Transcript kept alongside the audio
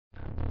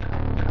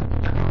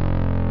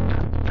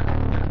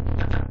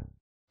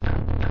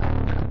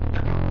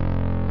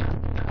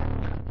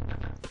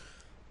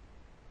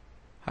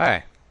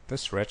Hi,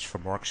 this is Rich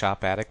from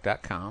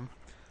WorkshopAddict.com.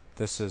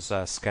 This is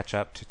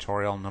Sketchup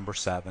tutorial number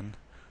 7.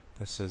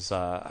 This is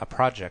a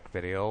project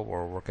video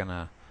where we're going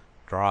to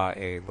draw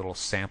a little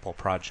sample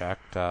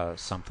project,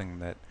 something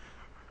that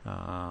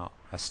a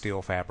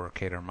steel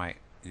fabricator might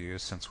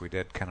use. Since we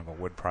did kind of a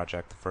wood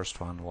project, the first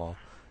one, we'll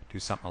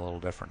do something a little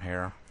different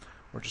here.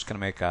 We're just going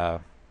to make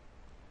a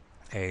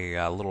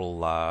little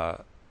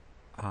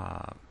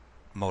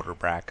motor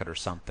bracket or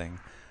something.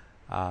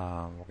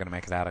 We're going to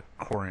make it out of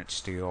 1/4"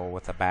 steel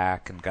with a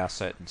back and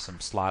gusset and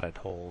some slotted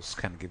holes,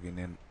 kind of give you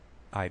an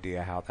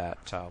idea how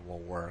that will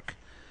work.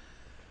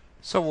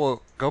 So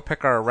we'll go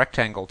pick our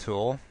rectangle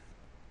tool,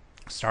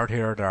 start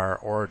here at our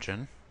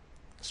origin,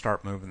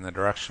 start moving the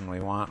direction we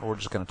want. We're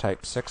just going to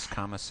type 6,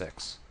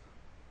 6,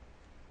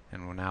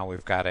 and now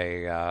we've got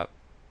a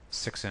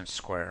 6-inch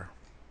square.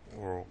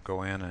 We'll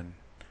go in and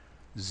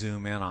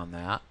zoom in on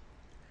that,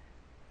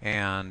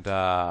 and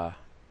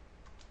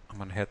I'm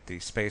going to hit the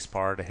space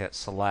bar to hit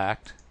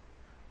select,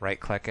 right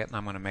click it, and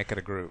I'm going to make it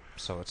a group.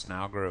 So it's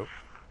now a group.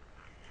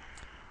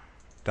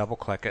 Double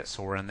click it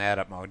so we're in the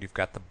edit mode. You've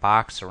got the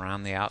box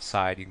around the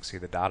outside. You can see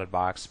the dotted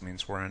box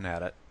means we're in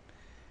edit.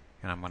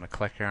 And I'm going to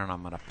click here and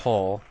I'm going to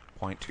pull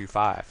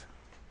 0.25.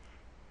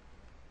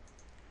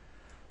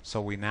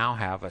 So we now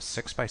have a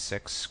 6 by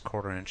 6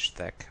 1/4"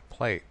 thick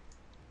plate.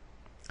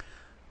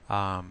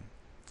 I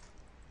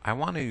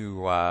want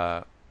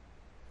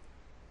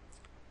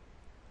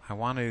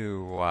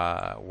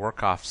to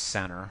work off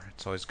center.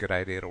 It's always a good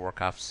idea to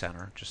work off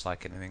center, just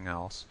like anything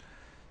else.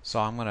 So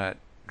I'm going to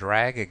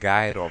drag a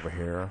guide over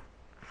here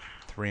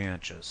 3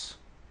 inches.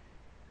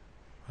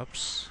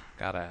 Oops,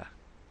 got the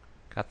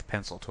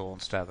pencil tool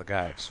instead of the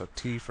guide. So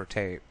T for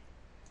tape,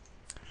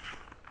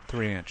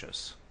 3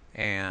 inches,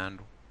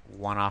 and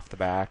 1 off the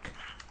back,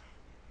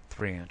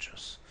 3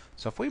 inches.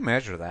 So if we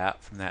measure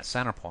that from that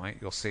center point,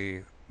 you'll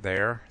see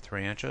there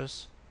 3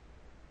 inches,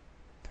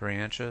 3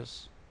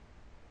 inches,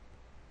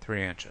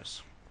 3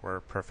 inches. We're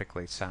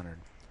perfectly centered.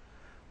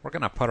 We're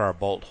going to put our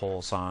bolt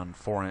holes on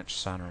 4-inch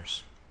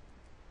centers.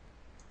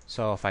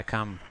 So if I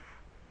come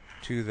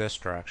to this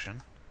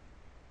direction,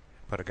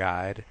 put a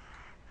guide,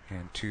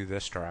 and to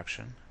this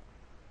direction,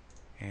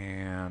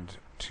 and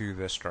to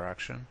this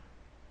direction,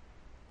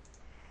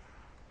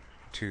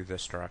 to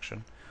this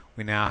direction,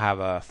 we now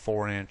have a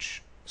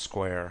 4-inch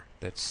square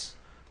that's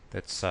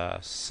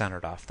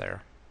centered off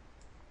there.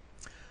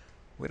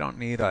 We don't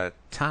need a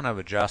ton of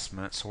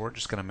adjustments, so we're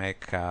just going to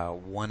make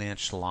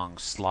 1-inch long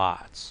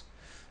slots.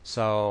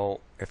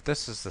 So if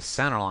this is the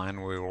center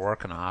line we were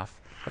working off,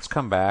 let's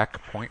come back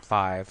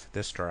 0.5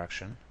 this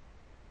direction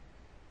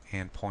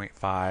and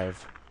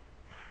 0.5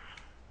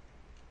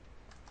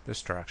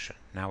 this direction.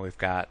 Now we've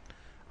got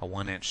a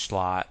 1-inch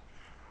slot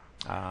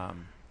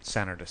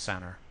center to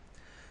center.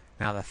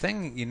 Now the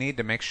thing you need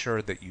to make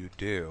sure that you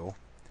do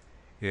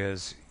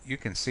is you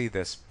can see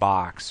this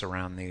box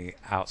around the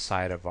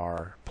outside of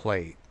our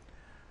plate.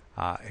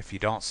 If you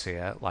don't see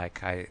it,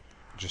 like I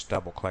just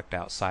double clicked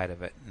outside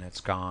of it and it's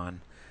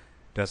gone,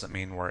 doesn't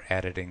mean we're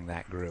editing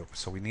that group.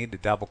 So we need to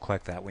double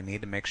click that. We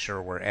need to make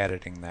sure we're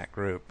editing that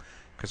group,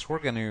 because we're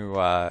going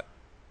to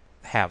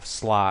have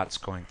slots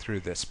going through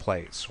this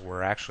plate. So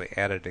we're actually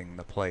editing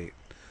the plate.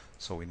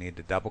 So we need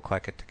to double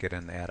click it to get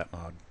in the edit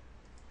mode.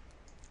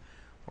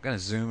 We're going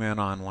to zoom in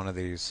on one of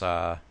these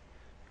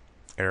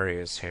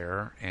areas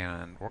here,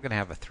 and we're going to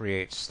have a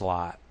 3/8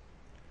 slot,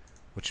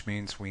 which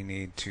means we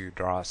need to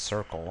draw a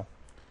circle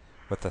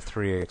with a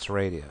 3/8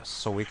 radius.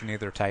 So we can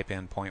either type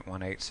in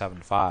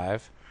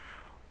 0.1875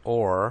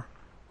 or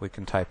we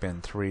can type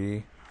in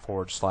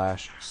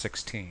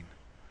 3/16.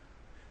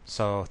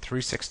 So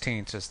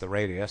 3/16 is the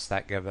radius.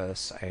 That gives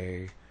us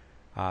a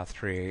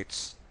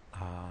 3/8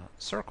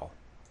 circle.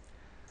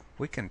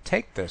 We can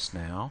take this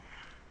now,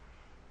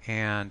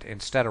 and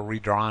instead of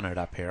redrawing it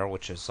up here,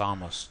 which is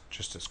almost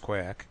just as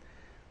quick,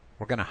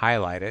 we're going to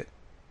highlight it.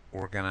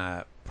 We're going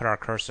to put our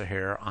cursor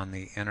here on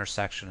the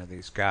intersection of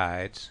these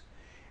guides,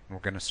 and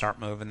we're going to start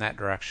moving that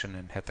direction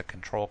and hit the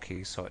control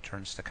key so it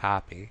turns to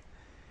copy.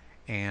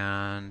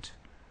 And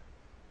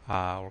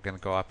we're going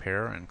to go up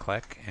here and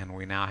click, and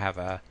we now have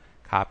a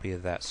copy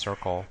of that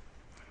circle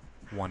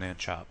 1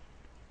 inch up.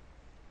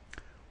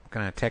 We're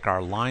going to take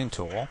our line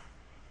tool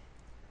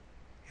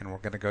and we're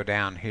going to go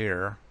down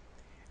here.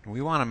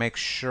 We want to make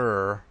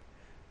sure,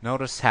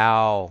 notice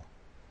how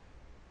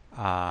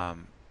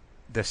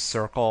this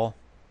circle,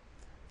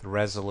 the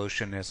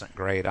resolution isn't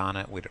great on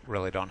it. We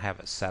really don't have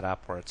it set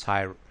up where it's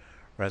high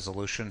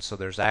resolution, so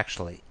there's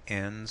actually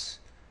ends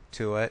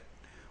to it.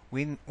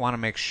 We want to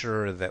make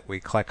sure that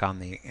we click on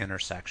the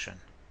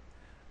intersection.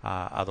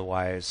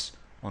 Otherwise,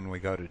 when we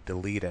go to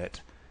delete it,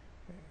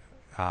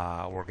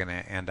 we're going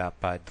to end up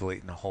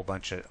deleting a whole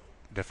bunch of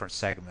different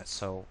segments.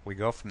 So we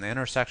go from the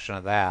intersection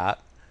of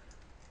that,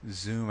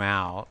 zoom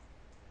out,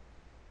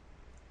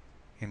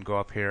 and go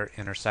up here,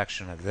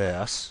 intersection of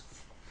this.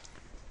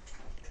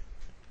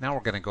 Now we're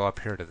going to go up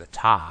here to the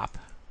top,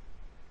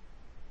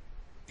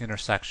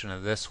 intersection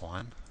of this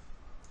one,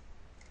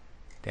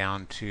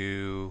 down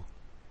to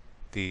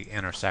the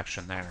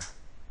intersection there.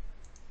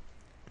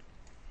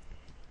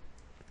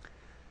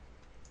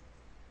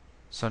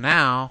 So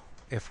now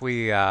if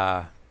we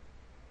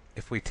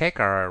take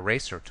our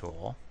eraser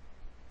tool,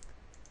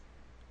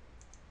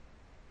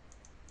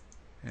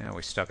 yeah,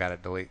 we still got to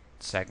delete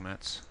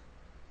segments.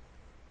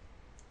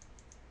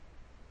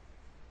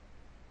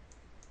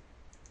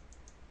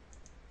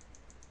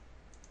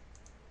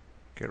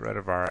 Get rid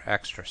of our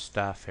extra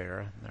stuff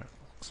here. There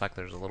looks like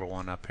there's a little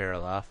one up here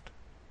left.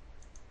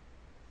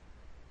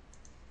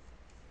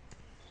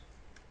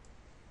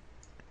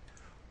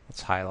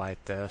 Let's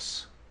highlight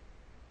this.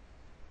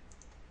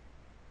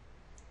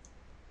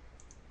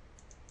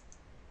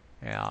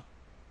 Yeah,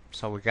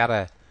 so we're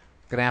gonna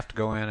have to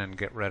go in and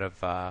get rid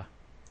of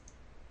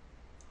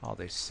all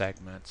these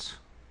segments.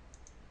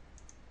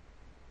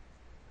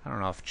 I don't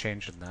know if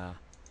changing the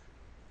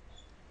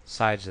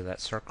sides of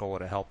that circle would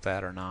have helped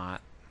that or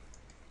not.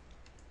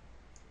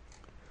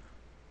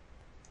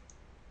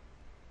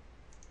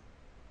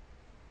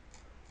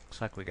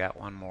 Looks like we got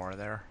one more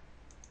there.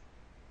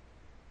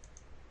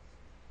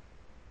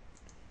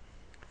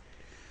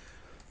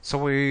 So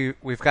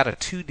we've got a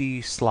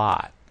 2D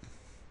slot.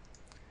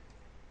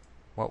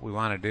 What we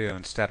want to do,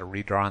 instead of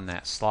redrawing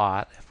that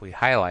slot, if we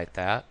highlight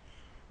that,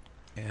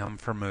 M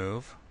for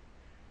move,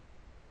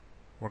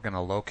 we're going to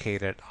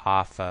locate it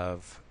off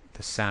of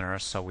the center.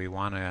 So we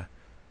want to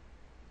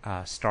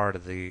start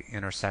at the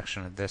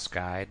intersection of this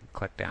guide,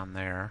 click down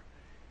there,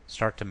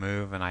 start to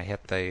move, and I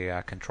hit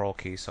the control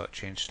key so it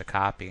changed to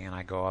copy, and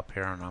I go up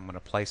here and I'm going to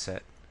place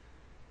it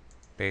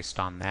based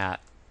on that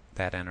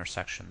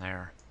intersection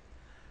there.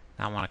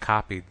 Now I want to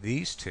copy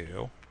these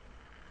two,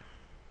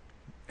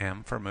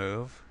 M for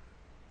move,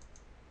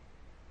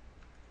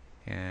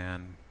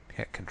 and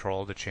hit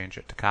control to change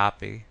it to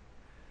copy,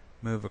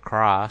 move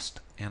across,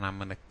 and I'm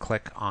going to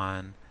click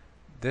on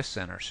this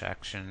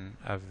intersection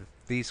of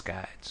these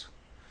guides.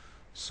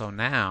 So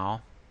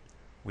now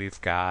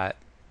we've got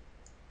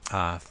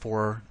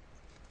 4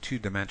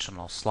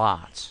 two-dimensional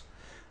slots.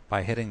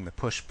 By hitting the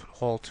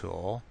push-pull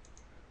tool,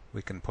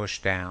 we can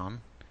push down,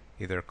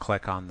 either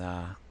click on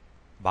the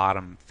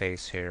bottom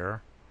face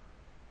here,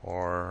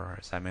 or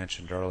as I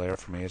mentioned earlier,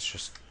 for me it's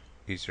just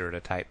easier to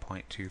type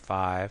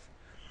 0.25,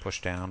 push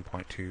down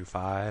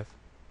 0.25,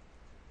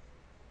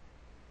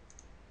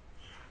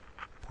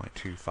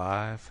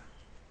 0.25.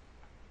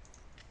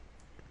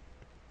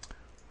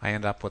 I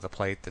end up with a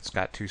plate that's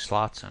got 2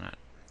 slots in it.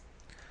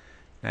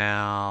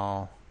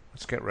 Now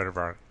let's get rid of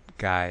our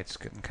guides,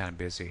 getting kind of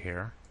busy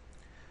here.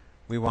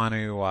 We want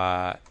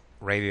to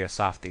radius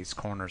off these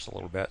corners a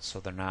little bit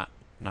so they're not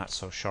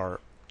so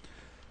sharp.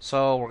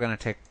 So we're going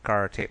to take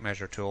our tape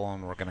measure tool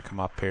and we're going to come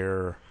up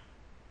here,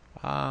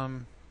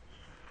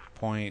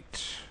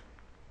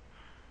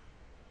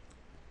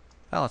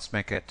 let's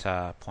make it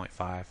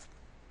 0.5,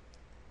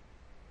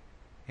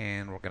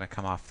 and we're going to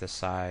come off this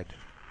side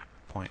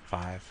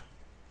 0.5.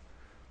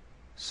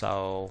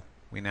 So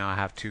we now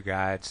have 2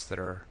 guides that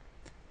are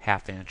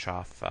 ½ inch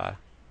off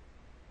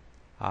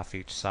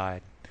each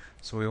side.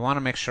 So we want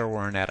to make sure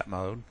we're in edit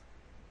mode.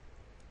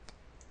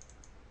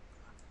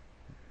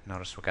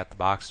 Notice we got the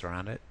box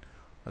around it.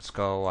 Let's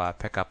go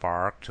pick up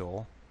our arc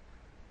tool,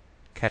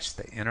 catch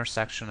the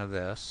intersection of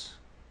this,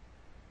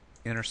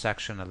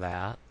 intersection of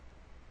that,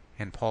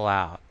 and pull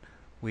out.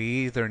 We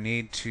either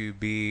need to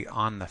be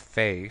on the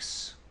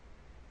face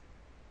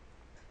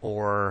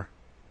or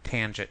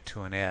tangent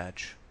to an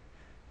edge.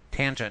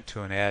 Tangent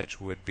to an edge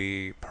would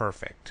be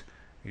perfect.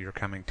 You're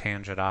coming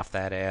tangent off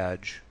that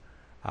edge.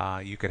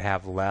 You could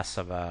have less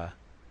of a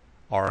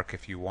arc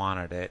if you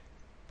wanted it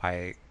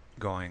by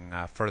going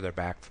further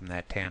back from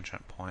that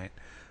tangent point,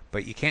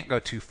 but you can't go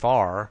too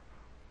far,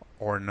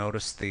 or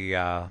notice the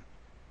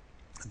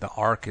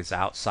arc is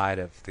outside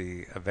of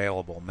the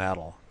available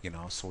metal,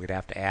 so we'd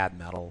have to add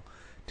metal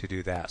to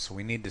do that. So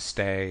we need to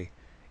stay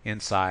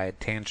inside.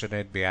 Tangent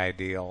would be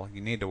ideal. You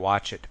need to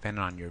watch it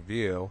depending on your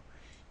view.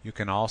 You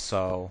can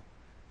also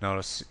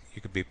notice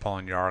you could be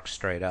pulling your arc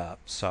straight up,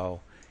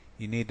 so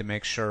you need to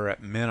make sure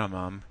at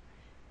minimum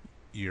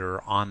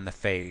you're on the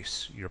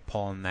face, you're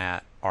pulling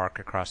that arc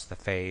across the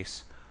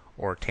face,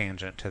 or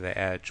tangent to the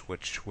edge,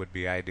 which would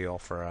be ideal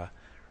for a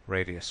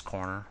radius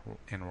corner.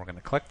 And we're going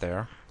to click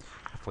there.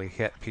 If we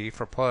hit P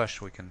for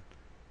push, we can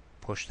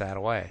push that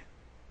away.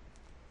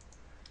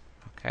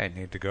 Okay,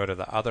 need to go to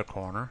the other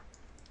corner,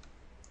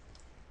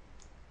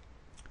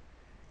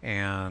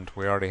 and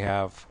we already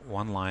have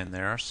one line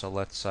there, so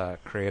let's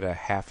create a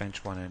 ½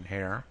 inch one in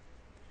here,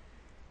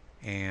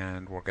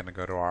 and we're going to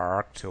go to our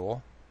arc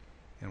tool,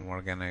 and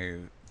we're going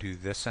to do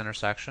this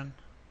intersection,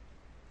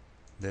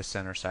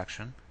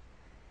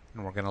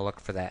 and we're going to look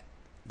for that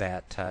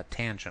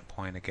tangent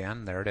point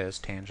again. There it is,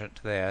 tangent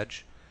to the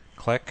edge.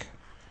 Click,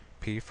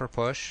 P for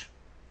push,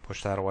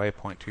 push that away,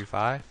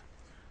 0.25.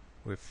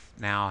 We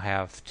now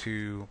have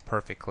 2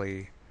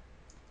 perfectly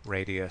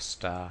radius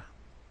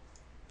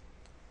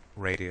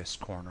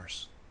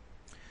corners.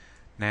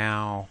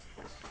 Now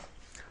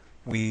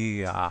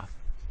we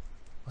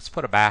let's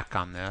put a back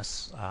on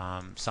this,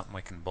 something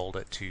we can bolt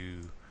it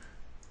to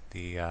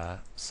the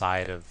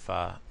side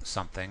of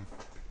something.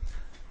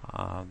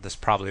 This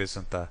probably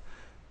isn't the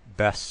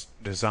best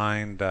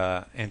designed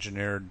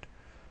engineered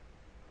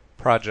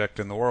project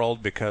in the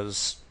world,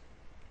 because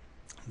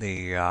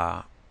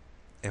the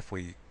if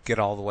we get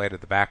all the way to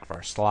the back of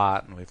our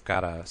slot and we've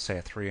got a, say,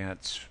 a 3"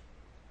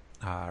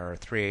 or a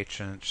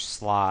 3/8"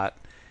 slot,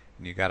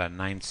 and you got a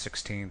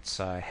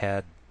 9/16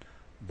 head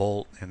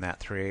bolt in that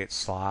 3/8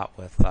 slot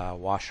with a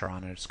washer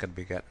on it, it's going to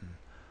be getting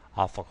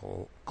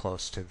awful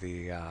close to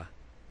the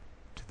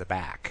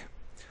back.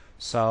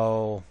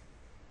 So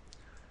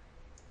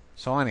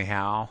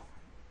anyhow,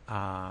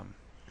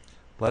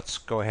 let's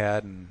go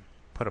ahead and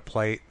put a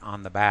plate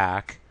on the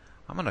back.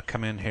 I'm going to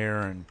come in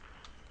here and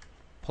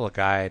pull a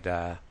guide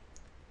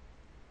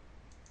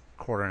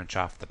 1/4 inch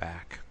off the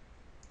back,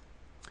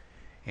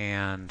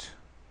 and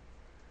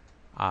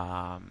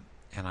I'm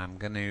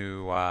going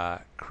to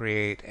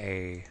create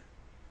a,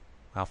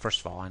 well,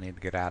 first of all, I need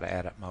to get out of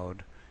edit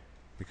mode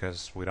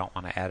because we don't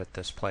want to edit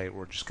this plate.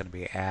 We're just going to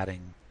be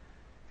adding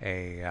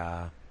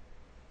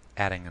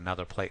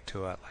another plate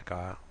to it,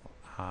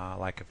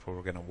 like if we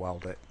were going to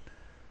weld it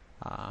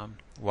on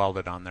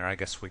there. I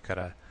guess we could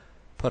have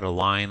put a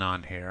line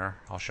on here.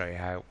 I'll show you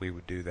how we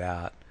would do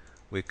that.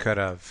 We could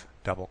have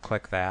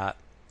double-clicked that,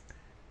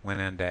 went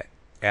into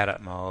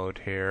edit mode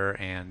here,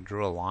 and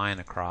drew a line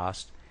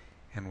across,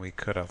 and we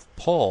could have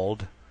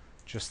pulled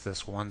just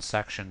this one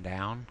section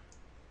down,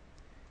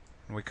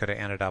 and we could have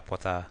ended up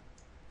with a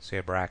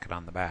bracket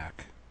on the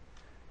back.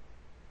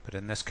 But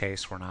in this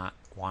case, we're not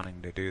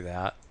wanting to do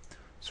that,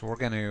 so we're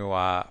going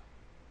to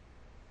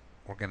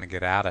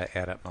get out of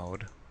edit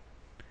mode,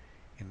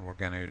 and we're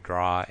going to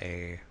draw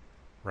a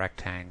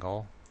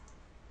rectangle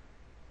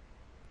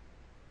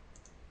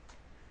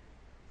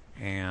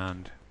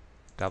and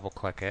double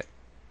click it,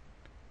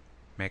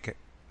 make it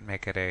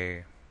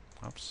a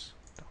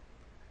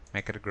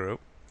group,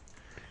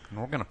 and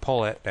we're going to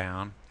pull it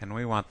down, and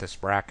we want this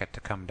bracket to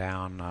come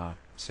down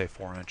say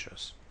 4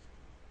 inches.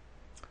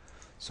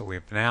 So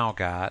we've now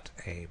got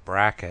a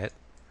bracket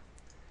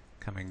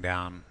coming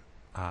down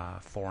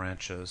 4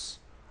 inches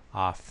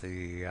off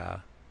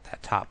the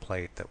that top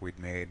plate that we'd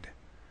made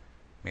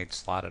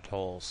slotted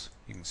holes.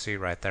 You can see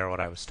right there what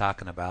I was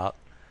talking about.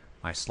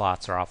 My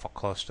slots are awful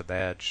close to the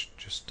edge.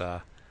 Just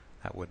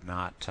that would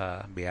not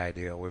be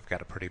ideal. We've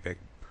got a pretty big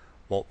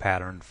bolt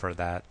pattern for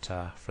that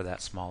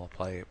small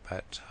plate,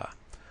 but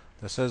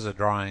this is a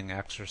drawing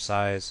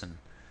exercise, and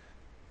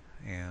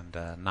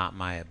not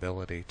my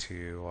ability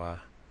to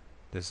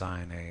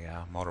design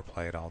a motor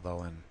plate,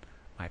 although in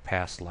my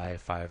past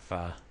life I've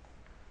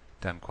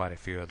done quite a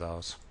few of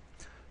those.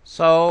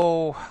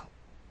 So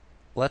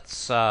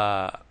let's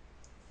add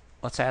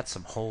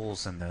some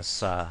holes in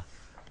this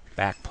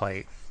back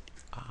plate.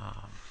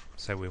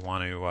 Say we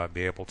want to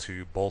be able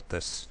to bolt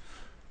this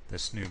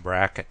new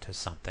bracket to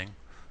something.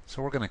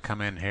 So we're going to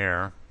come in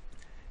here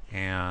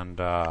and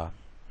let's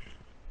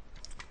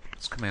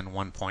come in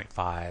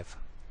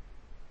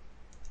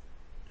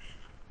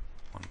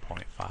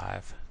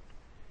 1.5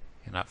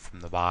 and up from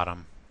the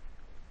bottom.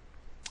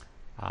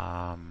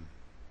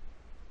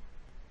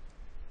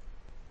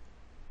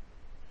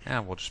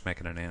 And we'll just make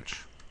it 1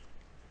 inch.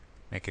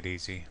 Make it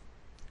easy.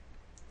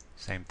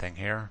 Same thing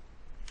here.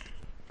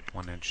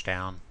 1 inch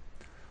down.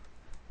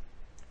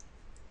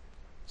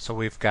 So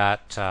we've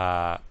got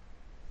our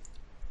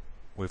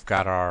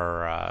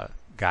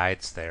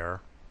guides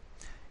there,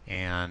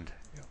 and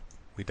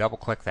we double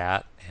click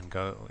that and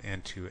go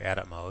into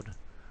edit mode.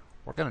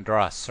 We're going to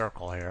draw a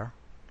circle here,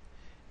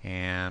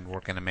 and we're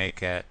going to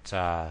make it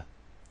 1/2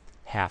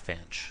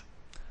 inch.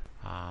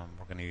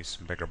 We're going to use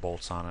some bigger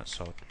bolts on it,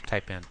 so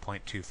type in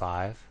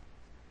 0.25.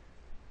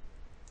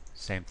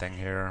 Same thing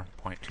here,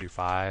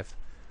 0.25.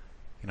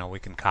 You know, we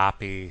can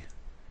copy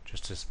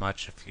just as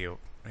much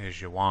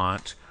as you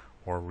want,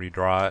 or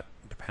redraw it.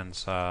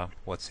 Depends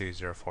what's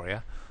easier for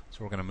you.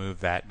 So we're going to move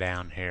that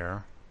down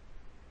here,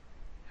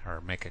 or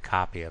make a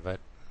copy of it,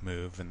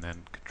 move, and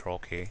then Control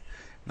key.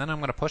 And then I'm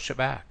going to push it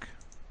back.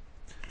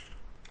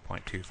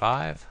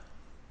 0.25.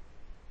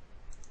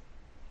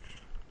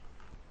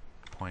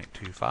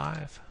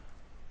 0.25.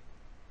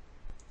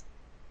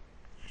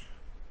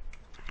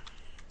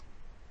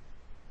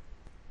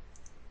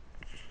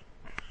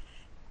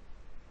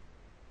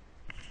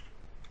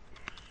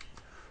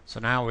 So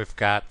now we've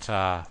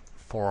got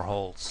 4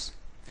 holes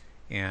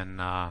in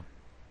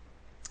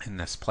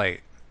this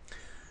plate.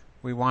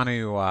 We want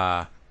to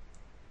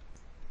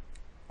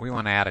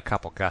add a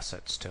couple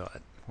gussets to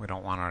it. We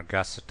don't want our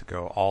gusset to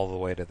go all the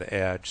way to the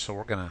edge, so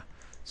we're going to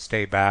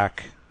stay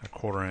back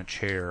 1/4 inch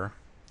here.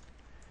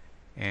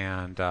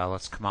 And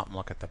let's come up and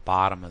look at the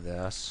bottom of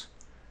this.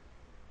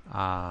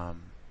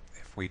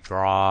 If we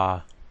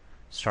start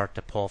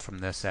to pull from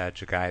this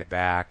edge, a guide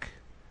back,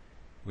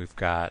 we've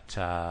got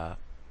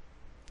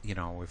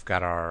we've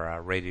got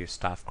our radius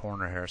off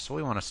corner here, so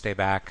we want to stay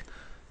back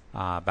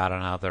about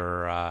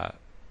another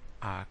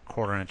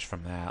 1/4 inch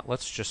from that.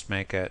 Let's just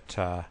make it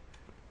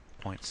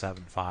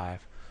 0.75.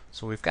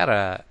 So we've got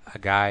a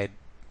guide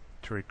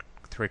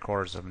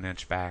 3/4 of an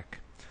inch back.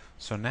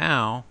 So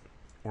now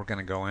we're going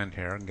to go in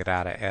here and get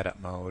out of edit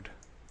mode,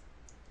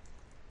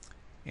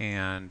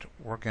 and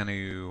we're going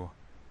to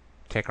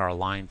take our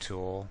line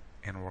tool,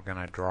 and we're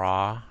going to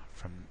draw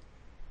from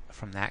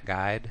from that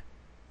guide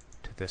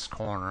to this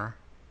corner,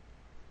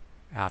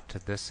 out to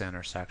this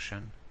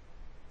intersection,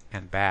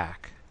 and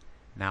back.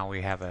 Now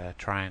we have a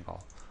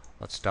triangle.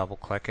 Let's double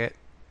click it,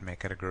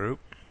 make it a group.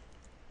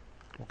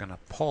 We're going to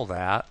pull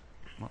that.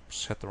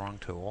 Oops, hit the wrong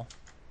tool.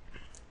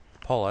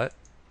 Pull it.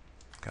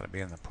 Got to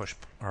be in the push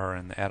or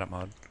in the edit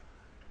mode.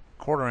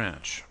 1/4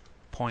 inch,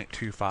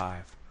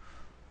 0.25.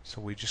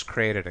 So we just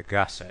created a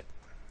gusset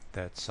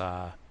that's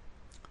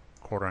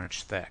 1/4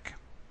 inch thick.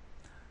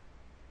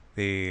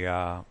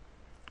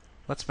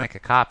 Let's make a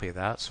copy of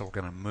that. So we're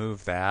going to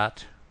move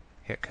that.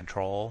 Hit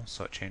Control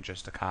so it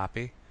changes to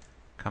copy.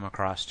 Come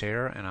across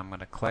here, and I'm going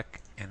to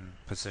click and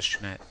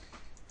position it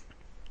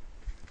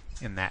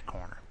in that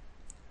corner.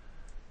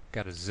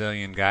 Got a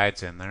zillion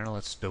guides in there.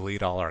 Let's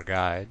delete all our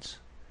guides,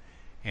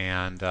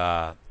 and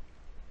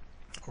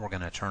we're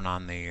going to turn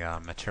on the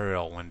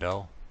material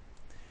window,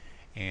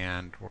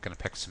 and we're going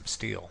to pick some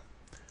steel.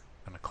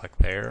 I'm going to click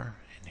there,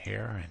 and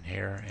here, and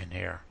here, and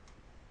here.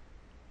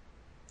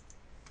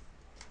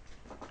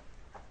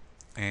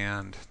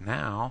 And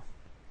now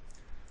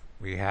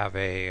we have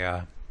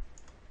a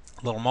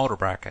little motor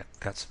bracket.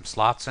 Got some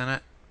slots in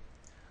it.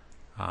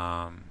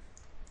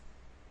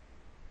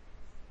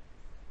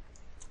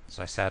 As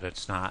I said,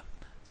 it's not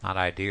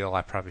ideal.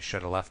 I probably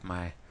should have left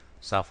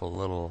myself a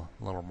little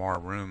more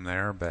room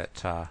there,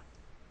 but you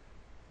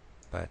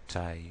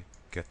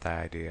get the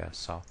idea.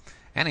 So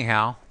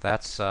anyhow,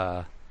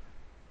 that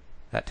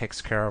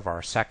takes care of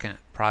our second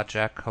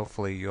project.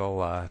 Hopefully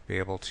you'll be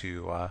able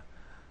to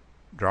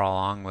draw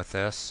along with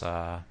this.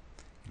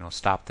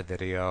 Stop the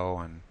video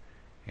and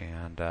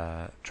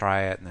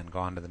try it, and then go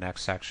on to the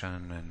next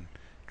section and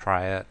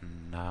try it.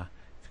 And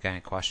if you got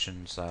any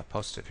questions,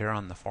 post it here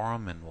on the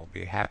forum, and we'll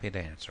be happy to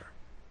answer.